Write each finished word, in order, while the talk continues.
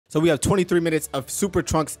So we have 23 minutes of Super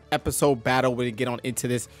Trunks episode battle. We're gonna get on into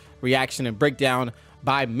this reaction and breakdown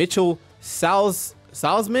by Mitchell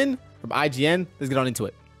Salzman from IGN. Let's get on into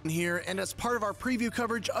it. Here, and as part of our preview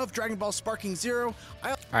coverage of Dragon Ball Sparking Zero,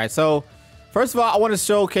 all right, so first of all, I want to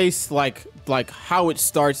showcase like how it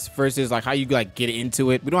starts versus like how you like get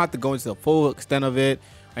into it. We don't have to go into the full extent of it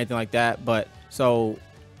or anything like that, but so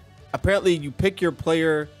apparently you pick your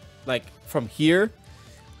player like from here,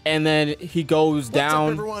 and then he goes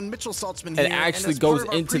down. Everyone, Mitchell Saltzman and actually goes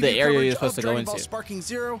into the area you're supposed to go into. Sparking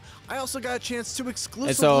Zero, I also got a chance to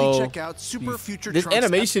exclusively check out Super Future Trunks. This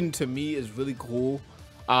animation to me is really cool.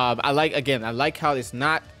 I like how it's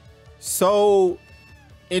not so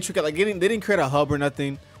intricate. Like they didn't create a hub or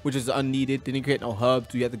nothing, which is unneeded. They didn't create no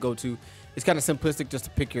hubs you have to go to. It's kind of simplistic just to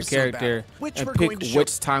pick your character and pick which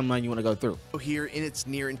timeline you want to go through. Here in its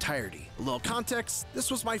near entirety. A little context, this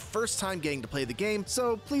was my first time getting to play the game,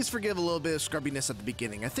 so please forgive a little bit of scrubbiness at the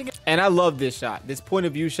beginning. And I love this shot, this point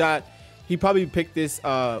of view shot. He probably picked this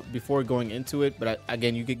before going into it, but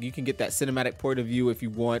again, you can get that cinematic point of view if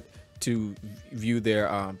you want to view their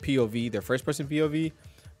POV, their first person POV.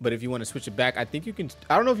 But if you want to switch it back, I think you can.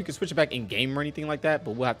 I don't know if you can switch it back in game or anything like that,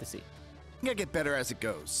 but we'll have to see. I get better as it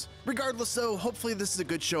goes. Regardless though, hopefully this is a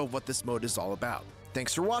good show of what this mode is all about.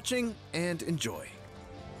 Thanks for watching and enjoy.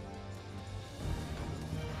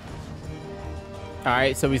 All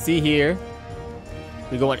right, so we see here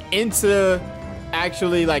we're going into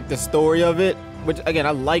actually like the story of it, which again,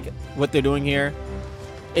 I like what they're doing here.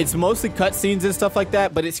 It's mostly cutscenes and stuff like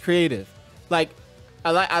that, but it's creative. Like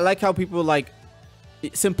I like how people like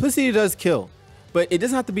simplicity does kill, but it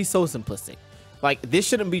doesn't have to be so simplistic. Like this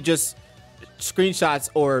shouldn't be just screenshots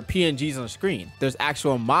or PNGs on the screen. There's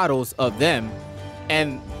actual models of them,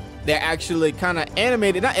 and they're actually kind of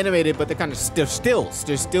animated, not animated, but they're kind of they're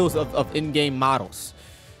stills of in-game models.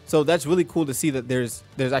 So that's really cool to see that there's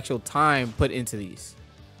actual time put into these.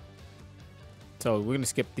 So we're gonna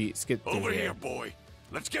skip over here, boy.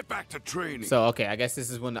 Let's get back to training. So okay, I guess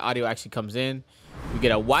this is when the audio actually comes in. We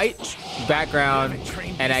get a white background,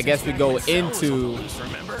 and I guess we go into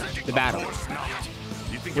the battle,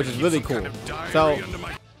 which is really cool. So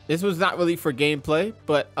this was not really for gameplay,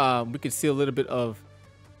 but we could see a little bit of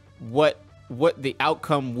what the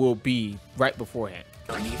outcome will be right beforehand.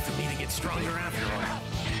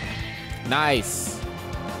 Nice.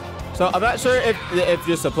 So I'm not sure if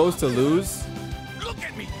you're supposed to lose. Look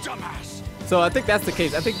at me, dumbass. So I think that's the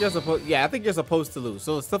case. I think you're supposed. Yeah, I think you're supposed to lose.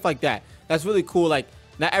 So stuff like that. That's really cool. Like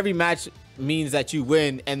not every match means that you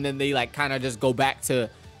win, and then they like kind of just go back to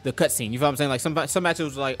the cutscene. You feel what I'm saying? Like some matches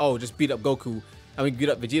was like, oh, just beat up Goku. I mean, beat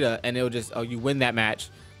up Vegeta, and it'll just, oh, you win that match,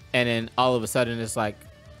 and then all of a sudden it's like,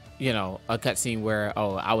 you know, a cutscene where,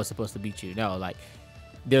 oh, I was supposed to beat you. No, like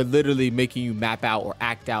they're literally making you map out or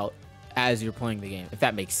act out as you're playing the game. If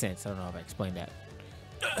that makes sense. I don't know if I explained that.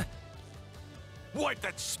 Wipe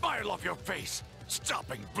that smile off your face.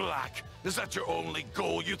 Stopping Black. Is that your only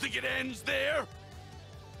goal? You think it ends there?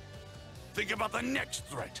 Think about the next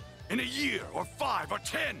threat. In a year, or 5, or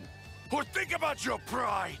 10. Or think about your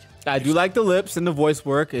pride. I do like the lips and the voice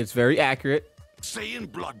work. It's very accurate.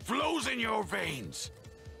 Saiyan blood flows in your veins.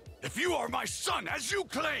 If you are my son, as you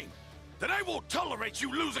claim, then I won't tolerate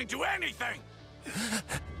you losing to anything.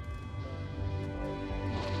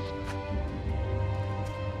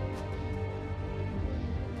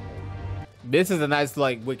 This is a nice,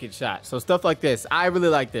 like, wicked shot. So stuff like this, I really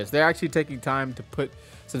like this. They're actually taking time to put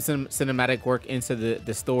some cinematic work into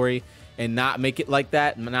the story and not make it like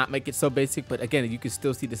that, not make it so basic. But again, you can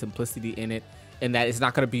still see the simplicity in it, and that it's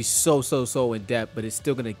not going to be so in depth, but it's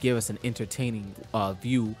still going to give us an entertaining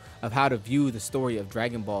view of how to view the story of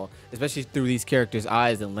Dragon Ball, especially through these characters'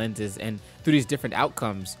 eyes and lenses, and through these different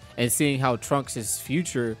outcomes, and seeing how Trunks'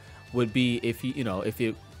 future would be if he, you know, if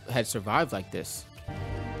it had survived like this.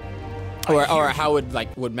 Or how it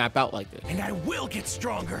would map out like this. And I will get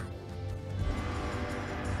stronger.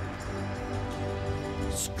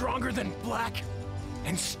 Stronger than Black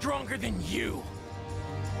and stronger than you.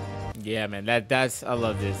 Yeah, man, that's I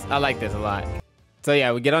love this. I like this a lot. So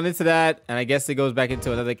yeah, we get on into that, and I guess it goes back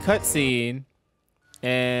into another cutscene.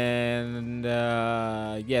 And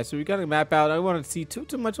yeah, so we gotta map out. I don't want to see too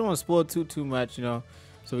much. I don't want to spoil too much, you know.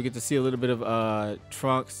 So we get to see a little bit of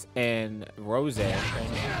Trunks and Rose. You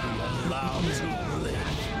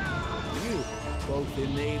both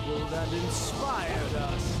enabled and inspired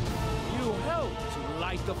us. You helped to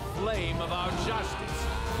light the flame of our justice.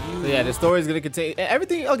 So yeah, the story is gonna contain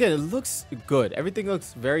everything. Again, it looks good. Everything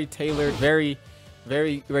looks very tailored, very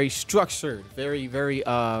structured, very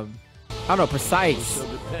I don't know, precise.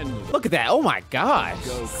 Look at that! Oh my gosh,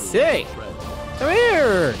 sick! Come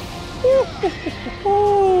here!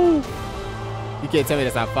 can't tell me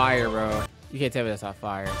that's not fire, bro. You can't tell me that's not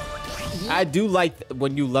fire. I do like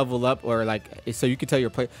when you level up, or like, so you can tell your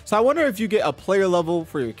player. So I wonder if you get a player level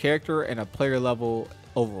for your character and a player level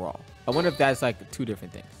overall. I wonder if that's like two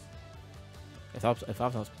different things. If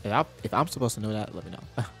I'm supposed to know that, let me know.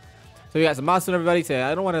 So we got some milestones, everybody. So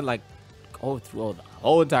I don't want to like go through the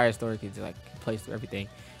whole entire story, because like play through everything.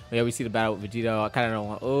 But yeah, we see the battle with Vegeta. I kind of don't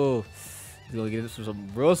want. Oh, he's gonna get this from some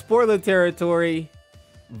real spoiler territory.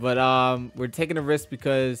 But we're taking a risk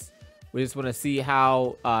because we just want to see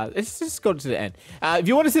how. Let's just go to the end. If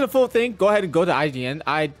you want to see the full thing, go ahead and go to IGN.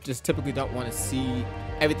 I just typically don't want to see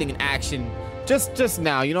everything in action just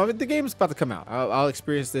now. You know, the game is about to come out. I'll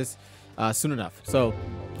experience this soon enough. So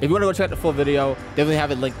if you want to go check the full video, definitely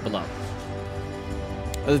have it linked below.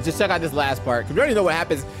 Just check out this last part, because we already know what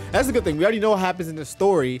happens. That's a good thing. We already know what happens in the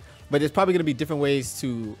story, but there's probably going to be different ways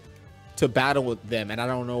to battle with them, and I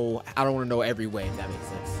don't want to know every way, if that makes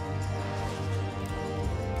sense.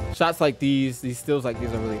 Shots like these stills like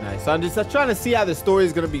these are really nice. So I'm just trying to see how the story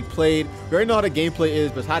is going to be played. We already know how the gameplay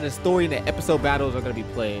is, but how the story and the episode battles are going to be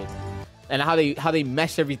played, and how they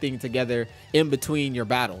mesh everything together in between your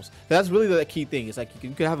battles. That's really the key thing. It's like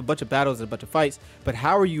you can have a bunch of battles and a bunch of fights, but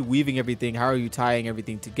how are you weaving everything? How are you tying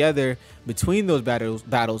everything together between those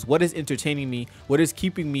battles? What is entertaining me? What is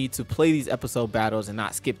keeping me to play these episode battles and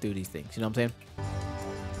not skip through these things? You know what I'm saying?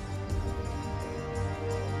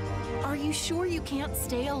 Are you sure you can't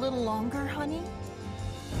stay a little longer, honey?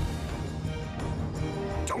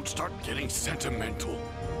 Don't start getting sentimental.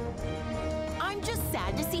 I'm just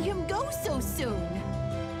sad to see him go so soon.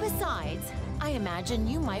 Besides, I imagine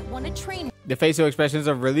you might want to train The facial expressions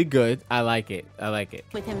are really good. I like it. I like it.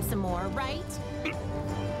 with him some more, right?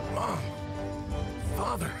 Mom.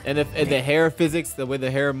 Father. And the hair physics, the way the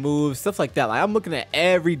hair moves, stuff like that. Like, I'm looking at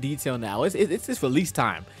every detail now. It's just release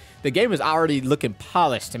time. The game is already looking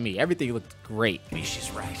polished to me. Everything looked great. Maybe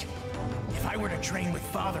she's right. If I were to train with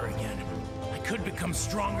Father again, I could become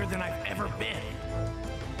stronger than I've ever been.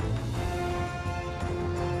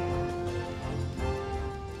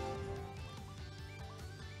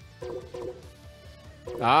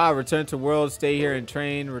 Return to world, stay here and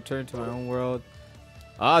train, return to my own world.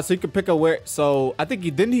 So you can pick a where. So I think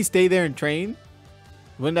didn't he stay there and train?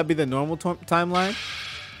 Wouldn't that be the normal timeline?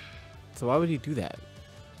 So why would he do that?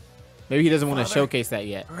 Maybe he doesn't want to showcase that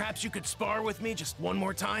yet. Perhaps you could spar with me just one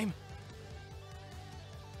more time?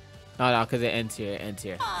 No, because it ends here. It ends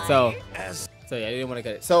here. So yeah, I didn't want to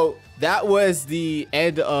get it. So that was the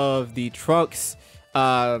end of the Trunks,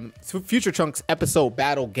 Future Trunks episode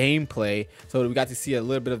battle gameplay. So we got to see a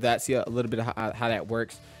little bit of that, see a little bit of how that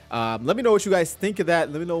works. Let me know what you guys think of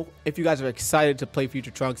that. Let me know if you guys are excited to play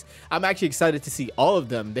Future Trunks. I'm actually excited to see all of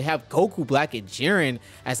them. They have Goku, Black, and Jiren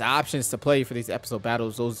as options to play for these episode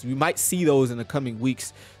battles. Those you might see those in the coming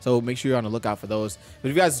weeks, so make sure you're on the lookout for those. But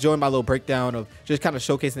if you guys enjoyed my little breakdown of just kind of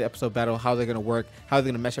showcasing the episode battle, how they're gonna work, how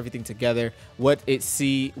they're gonna mesh everything together,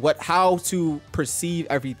 how to perceive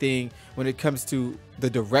everything when it comes to the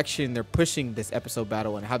direction they're pushing this episode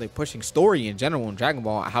battle, and how they're pushing story in general in Dragon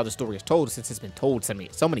Ball, how the story is told, since it's been told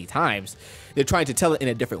so many times. They're trying to tell it in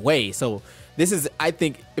a different way. So this is, I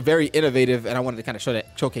think, very innovative, and I wanted to kind of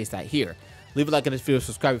showcase that here. Leave a like on this video,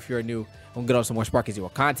 subscribe if you're new, and we'll get on some more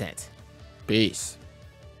SPARKINGZERO content. Peace.